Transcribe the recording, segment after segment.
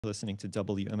Listening to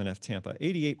WMNF Tampa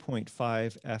 88.5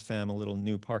 FM, a little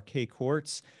new parquet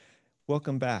courts.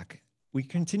 Welcome back. We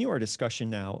continue our discussion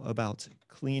now about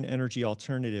clean energy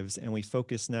alternatives, and we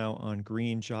focus now on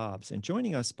green jobs. And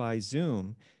joining us by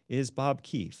Zoom is Bob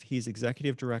Keefe. He's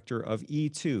Executive Director of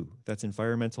E2, that's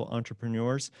Environmental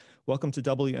Entrepreneurs. Welcome to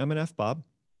WMNF, Bob.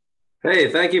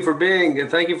 Hey, thank you for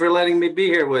letting me be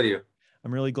here with you.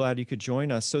 I'm really glad you could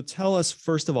join us. So tell us,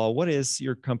 first of all, what is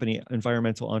your company,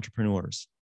 Environmental Entrepreneurs?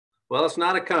 Well, it's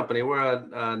not a company. We're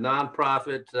a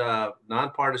nonprofit,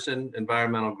 nonpartisan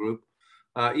environmental group.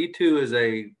 E2 is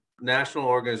a national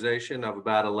organization of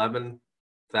about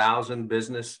 11,000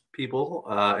 business people,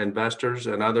 investors,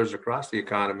 and others across the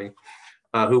economy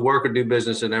who work or do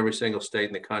business in every single state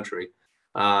in the country,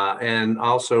 and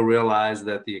also realize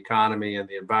that the economy and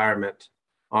the environment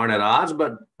aren't at odds,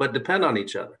 but depend on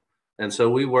each other. And so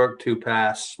we work to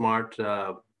pass smart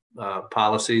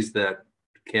policies that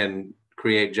can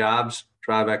create jobs,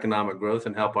 drive economic growth,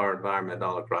 and help our environment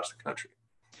all across the country.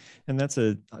 And that's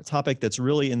a topic that's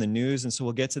really in the news. And so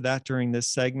we'll get to that during this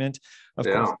segment. Of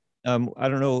course, I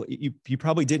don't know, you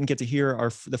probably didn't get to hear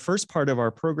the first part of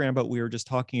our program, but we were just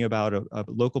talking about a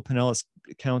local Pinellas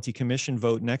County Commission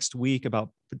vote next week about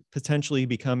potentially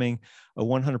becoming a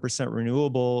 100%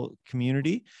 renewable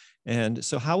community. And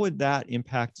so how would that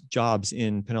impact jobs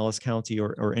in Pinellas County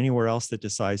or anywhere else that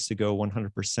decides to go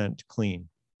 100% clean?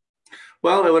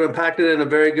 Well, it would impact it in a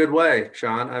very good way,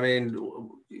 Sean. I mean,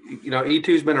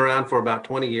 E2's been around for about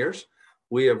 20 years.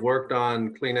 We have worked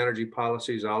on clean energy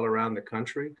policies all around the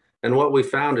country. And what we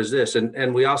found is this,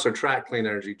 and we also track clean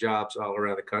energy jobs all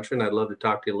around the country. And I'd love to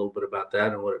talk to you a little bit about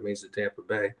that and what it means to Tampa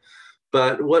Bay.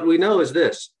 But what we know is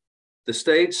this: the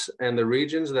states and the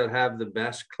regions that have the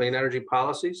best clean energy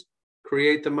policies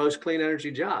create the most clean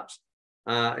energy jobs.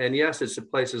 And yes, it's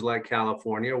places like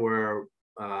California where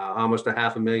almost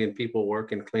 500,000 people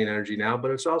work in clean energy now, but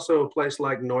it's also a place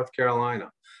like North Carolina,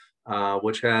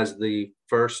 which has the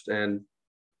first and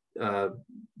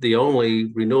the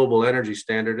only renewable energy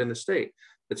standard in the state.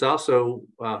 It's also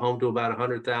home to about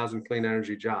 100,000 clean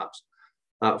energy jobs.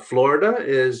 Florida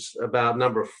is about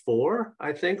number 4,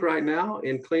 I think, right now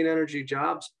in clean energy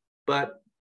jobs. But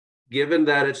given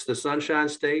that it's the Sunshine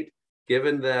State,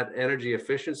 given that energy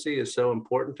efficiency is so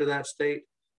important to that state,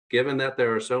 given that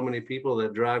there are so many people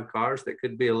that drive cars that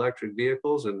could be electric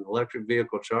vehicles and electric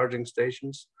vehicle charging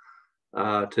stations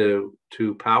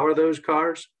to power those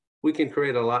cars, we can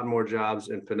create a lot more jobs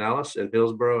in Pinellas and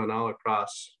Hillsborough and all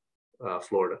across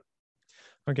Florida.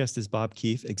 Our guest is Bob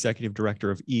Keefe, Executive Director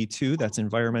of E2, that's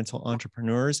Environmental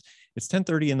Entrepreneurs. It's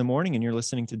 10:30 in the morning and you're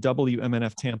listening to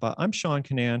WMNF Tampa. I'm Seán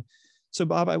Kinane. So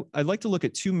Bob, I'd like to look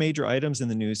at 2 major items in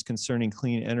the news concerning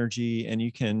clean energy, and you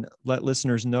can let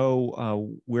listeners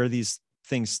know where these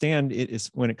things stand. It is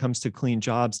when it comes to clean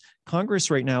jobs. Congress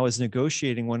right now is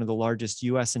negotiating one of the largest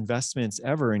U.S. investments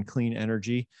ever in clean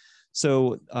energy.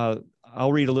 So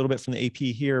I'll read a little bit from the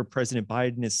AP here. President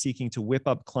Biden is seeking to whip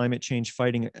up climate change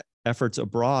fighting efforts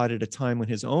abroad at a time when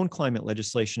his own climate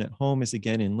legislation at home is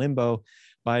again in limbo.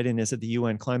 Biden is at the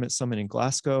UN Climate Summit in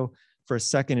Glasgow for a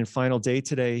second and final day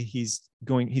today. He's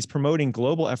promoting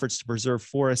global efforts to preserve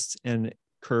forests and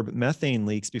curb methane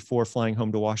leaks before flying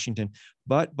home to Washington.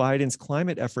 But Biden's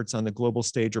climate efforts on the global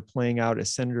stage are playing out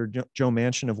as Senator Joe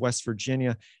Manchin of West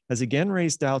Virginia has again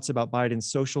raised doubts about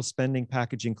Biden's social spending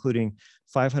package, including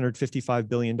 $555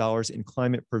 billion in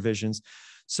climate provisions.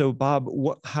 So Bob,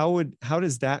 how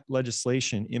does that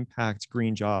legislation impact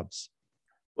green jobs?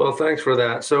 Well, thanks for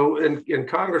that. So in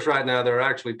Congress right now, there are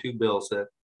actually 2 bills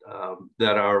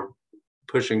that are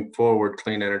pushing forward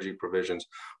clean energy provisions.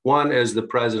 One is the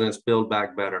President's Build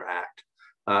Back Better Act.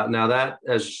 Now that,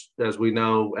 as we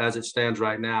know, as it stands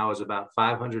right now, is about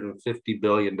 $550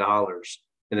 billion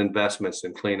in investments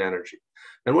in clean energy.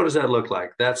 And what does that look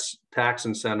like? That's tax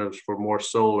incentives for more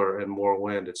solar and more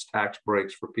wind. It's tax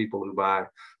breaks for people who buy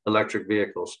electric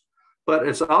vehicles. But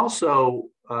it's also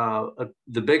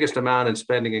the biggest amount in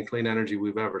spending in clean energy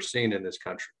we've ever seen in this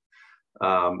country.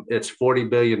 It's $40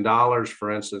 billion,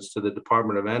 for instance, to the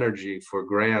Department of Energy for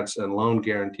grants and loan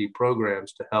guarantee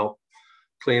programs to help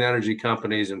clean energy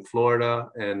companies in Florida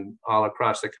and all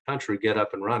across the country get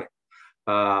up and running.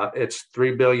 It's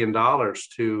 $3 billion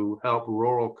to help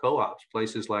rural co-ops,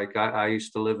 places like I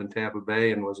used to live in Tampa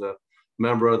Bay and was a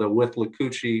member of the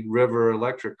Withlacoochee River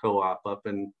Electric Co-op up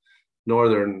in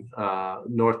northern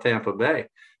North Tampa Bay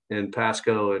in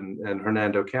Pasco and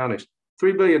Hernando counties.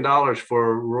 $3 billion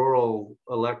for rural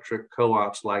electric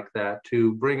co-ops like that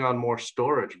to bring on more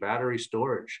storage, battery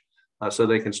storage, so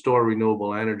they can store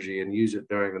renewable energy and use it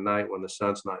during the night when the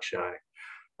sun's not shining.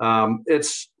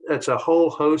 It's a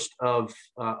whole host of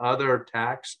other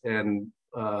tax and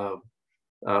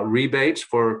rebates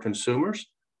for consumers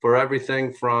for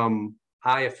everything from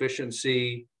high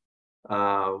efficiency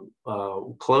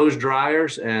clothes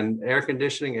dryers and air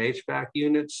conditioning HVAC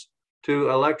units to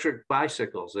electric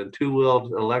bicycles and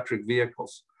two-wheeled electric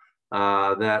vehicles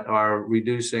that are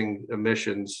reducing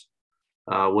emissions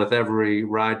with every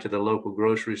ride to the local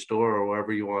grocery store or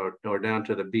wherever you want, or down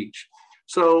to the beach.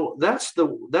 So that's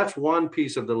one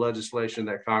piece of the legislation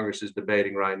that Congress is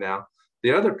debating right now.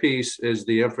 The other piece is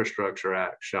the Infrastructure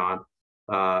Act, Sean.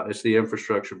 It's the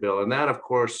infrastructure bill, and that, of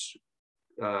course,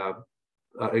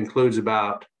 includes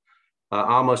about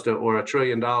almost $1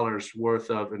 trillion worth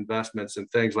of investments in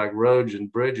things like roads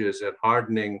and bridges and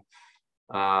hardening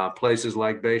places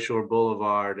like Bayshore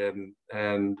Boulevard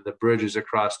and the bridges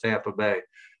across Tampa Bay.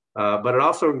 But it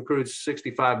also includes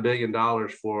 $65 billion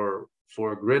for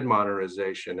grid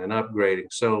modernization and upgrading.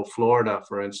 So Florida,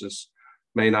 for instance,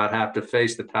 may not have to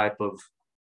face the type of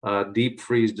deep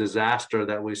freeze disaster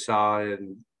that we saw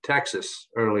in Texas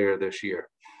earlier this year.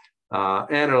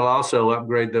 And it'll also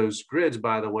upgrade those grids,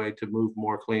 by the way, to move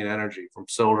more clean energy from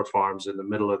solar farms in the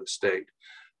middle of the state,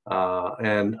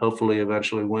 and hopefully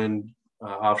eventually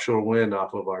offshore wind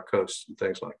off of our coasts and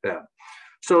things like that.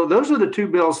 So those are the two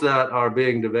bills that are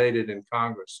being debated in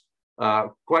Congress.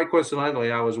 Quite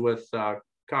coincidentally, I was with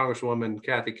Congresswoman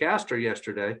Kathy Castor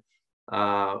yesterday,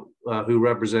 who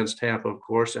represents Tampa, of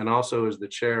course, and also is the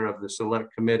chair of the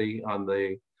Select Committee on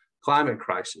the Climate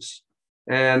Crisis.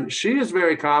 And she is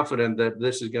very confident that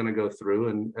this is going to go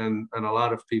through, and a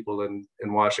lot of people in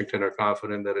Washington are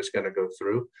confident that it's going to go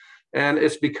through. And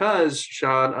it's because,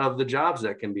 Sean, of the jobs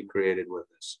that can be created with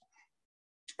this.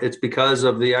 It's because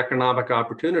of the economic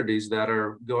opportunities that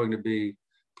are going to be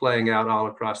playing out all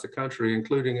across the country,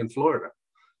 including in Florida.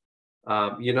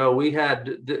 We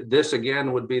had this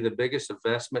again would be the biggest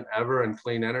investment ever in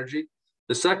clean energy.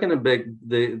 The second and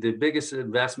the biggest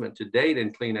investment to date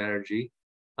in clean energy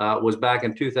was back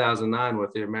in 2009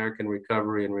 with the American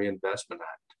Recovery and Reinvestment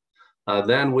Act.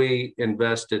 Then we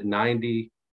invested $90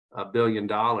 billion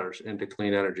into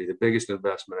clean energy, the biggest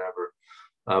investment ever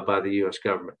by the U.S.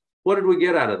 government. What did we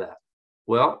get out of that?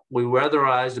 Well, we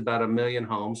weatherized about 1 million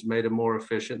homes, made them more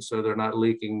efficient so they're not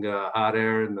leaking hot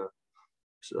air in the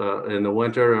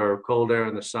winter or cold air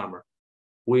in the summer.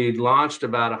 We launched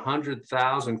about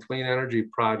 100,000 clean energy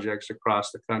projects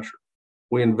across the country.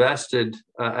 We invested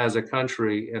as a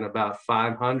country in about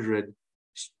 500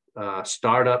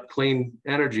 startup clean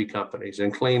energy companies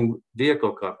and clean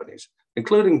vehicle companies,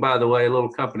 including, by the way, a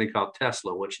little company called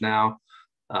Tesla, which now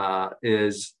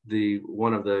is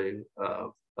one of the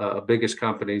biggest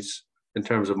companies in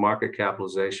terms of market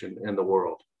capitalization in the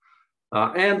world.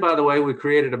 And by the way, we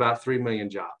created about 3 million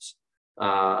jobs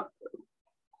all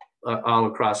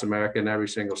across America in every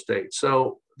single state.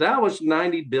 So that was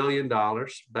 $90 billion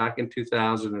back in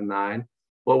 2009.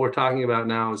 What we're talking about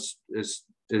now is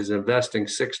investing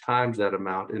 6 times that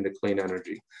amount into clean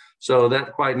energy. So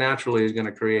that quite naturally is going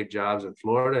to create jobs in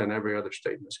Florida and every other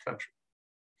state in this country.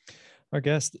 Our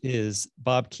guest is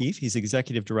Bob Keefe. He's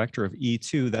Executive Director of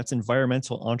E2. That's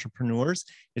Environmental Entrepreneurs.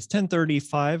 It's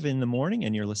 10:35 in the morning,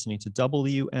 and you're listening to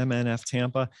WMNF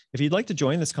Tampa. If you'd like to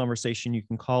join this conversation, you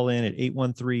can call in at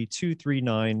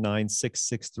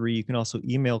 813-239-9663. You can also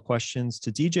email questions to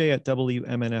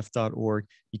dj@wmnf.org.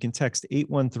 You can text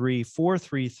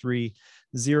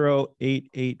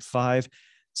 813-433-0885.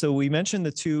 So we mentioned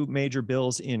the 2 major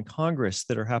bills in Congress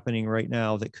that are happening right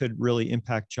now that could really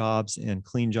impact jobs and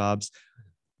clean jobs.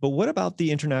 But what about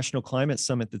the International Climate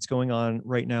Summit that's going on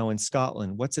right now in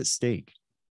Scotland? What's at stake?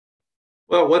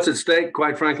 Well, what's at stake,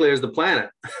 quite frankly, is the planet.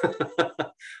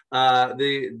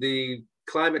 The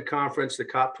climate conference, the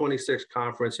COP26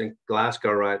 conference in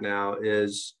Glasgow right now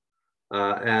is,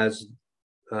 as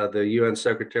the UN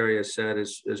Secretary has said,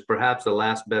 is perhaps the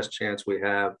last best chance we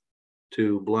have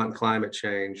to blunt climate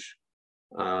change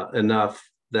enough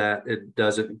that it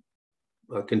doesn't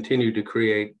continue to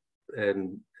create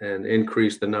and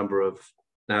increase the number of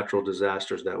natural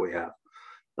disasters that we have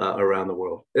around the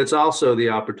world. It's also the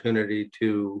opportunity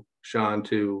to, Sean,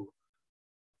 to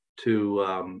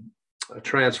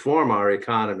transform our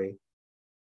economy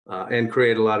and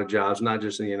create a lot of jobs, not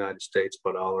just in the United States,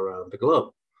 but all around the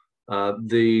globe.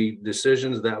 The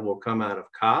decisions that will come out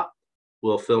of COP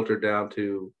will filter down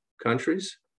to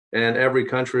countries, and every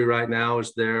country right now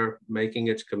is there making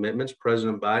its commitments.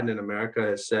 President Biden in America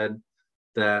has said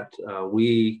that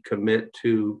we commit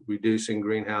to reducing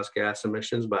greenhouse gas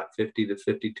emissions by 50 to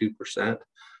 52%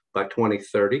 by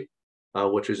 2030,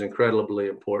 which is incredibly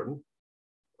important.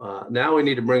 Now we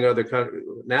need to bring other countries.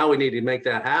 Now we need to make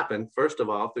that happen. First of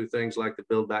all, through things like the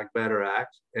Build Back Better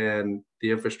Act and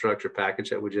the infrastructure package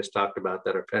that we just talked about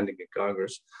that are pending in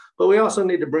Congress. But we also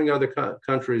need to bring other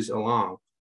countries along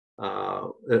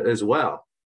as well,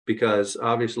 because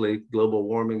obviously global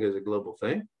warming is a global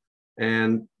thing,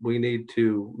 and we need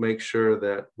to make sure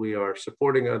that we are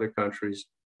supporting other countries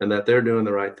and that they're doing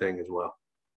the right thing as well.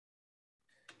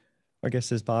 Our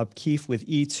guest is Bob Keefe with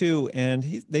E2,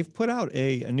 and they've put out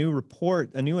a new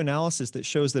report, a new analysis that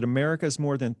shows that America's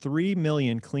more than 3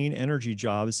 million clean energy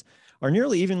jobs are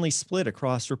nearly evenly split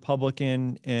across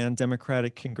Republican and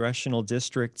Democratic congressional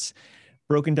districts.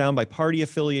 Broken down by party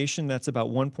affiliation, that's about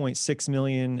 1.6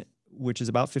 million, which is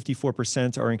about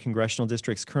 54%, are in congressional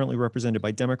districts currently represented by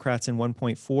Democrats, and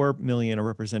 1.4 million are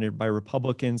represented by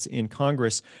Republicans in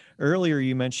Congress. Earlier,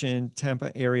 you mentioned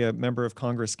Tampa area member of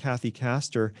Congress Kathy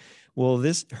Castor. Well,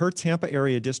 her Tampa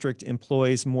area district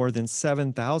employs more than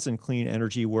 7,000 clean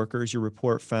energy workers, your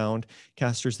report found.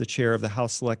 Castor's the chair of the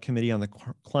House Select Committee on the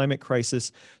Climate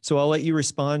Crisis. So I'll let you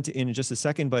respond in just a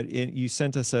second, but you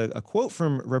sent us a quote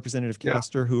from Representative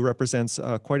Castor, who represents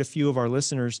quite a few of our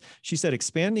listeners. She said,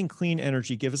 "Expanding clean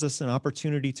energy gives us an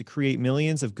opportunity to create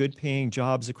millions of good-paying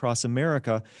jobs across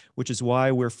America, which is why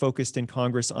we're focused in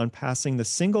Congress on passing the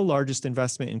single largest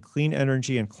investment in clean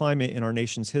energy and climate in our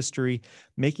nation's history.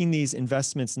 Making these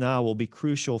investments now will be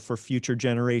crucial for future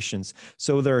generations."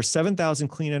 So there are 7,000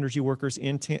 clean energy workers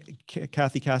in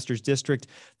Kathy Castor's district.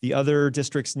 The other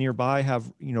districts nearby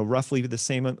have, roughly the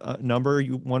same number,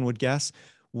 one would guess.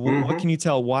 What can you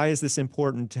tell? Why is this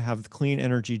important to have clean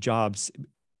energy jobs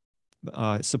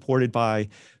supported by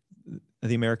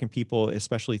the American people,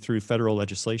 especially through federal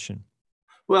legislation?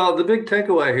 Well, the big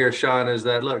takeaway here, Sean, is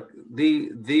that, look,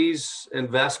 these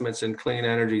investments in clean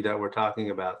energy that we're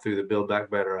talking about through the Build Back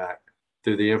Better Act,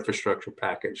 through the infrastructure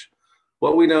package,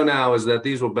 what we know now is that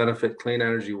these will benefit clean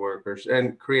energy workers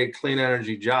and create clean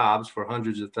energy jobs for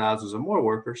hundreds of thousands of more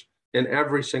workers in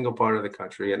every single part of the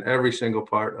country and every single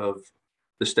part of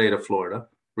the state of Florida,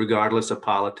 regardless of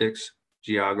politics,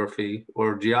 geography,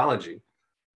 or geology.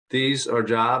 These are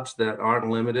jobs that aren't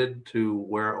limited to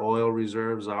where oil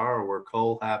reserves are or where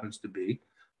coal happens to be.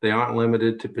 They aren't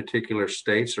limited to particular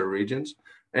states or regions.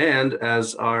 And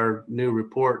as our new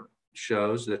report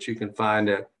shows that you can find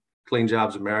at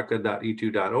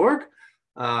cleanjobsamerica.e2.org,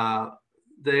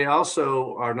 they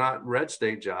also are not red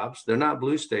state jobs. They're not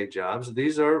blue state jobs.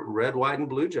 These are red, white, and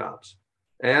blue jobs.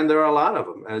 And there are a lot of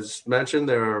them. As mentioned,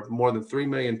 there are more than 3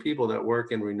 million people that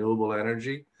work in renewable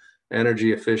energy,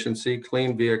 energy efficiency,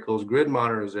 clean vehicles, grid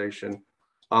modernization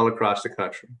all across the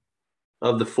country.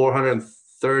 Of the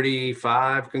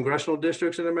 435 congressional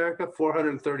districts in America,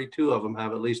 432 of them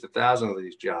have at least 1,000 of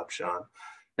these jobs, Sean.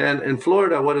 And in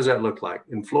Florida, what does that look like?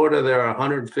 In Florida, there are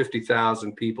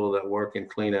 150,000 people that work in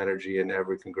clean energy in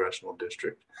every congressional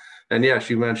district. And yes,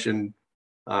 you mentioned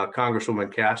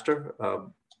Congresswoman Castor,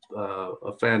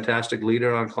 a fantastic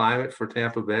leader on climate for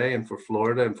Tampa Bay and for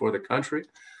Florida and for the country.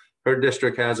 Her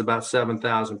district has about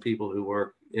 7,000 people who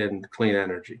work in clean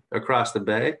energy. Across the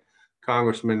Bay,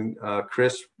 Congressman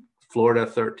Chris, Florida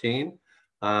 13,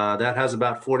 that has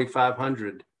about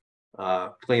 4,500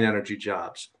 clean energy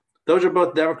jobs. Those are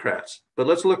both Democrats. But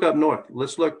let's look up north.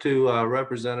 Let's look to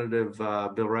Representative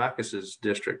Bill Rackus's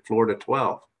district, Florida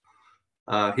 12.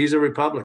 He's a Republican.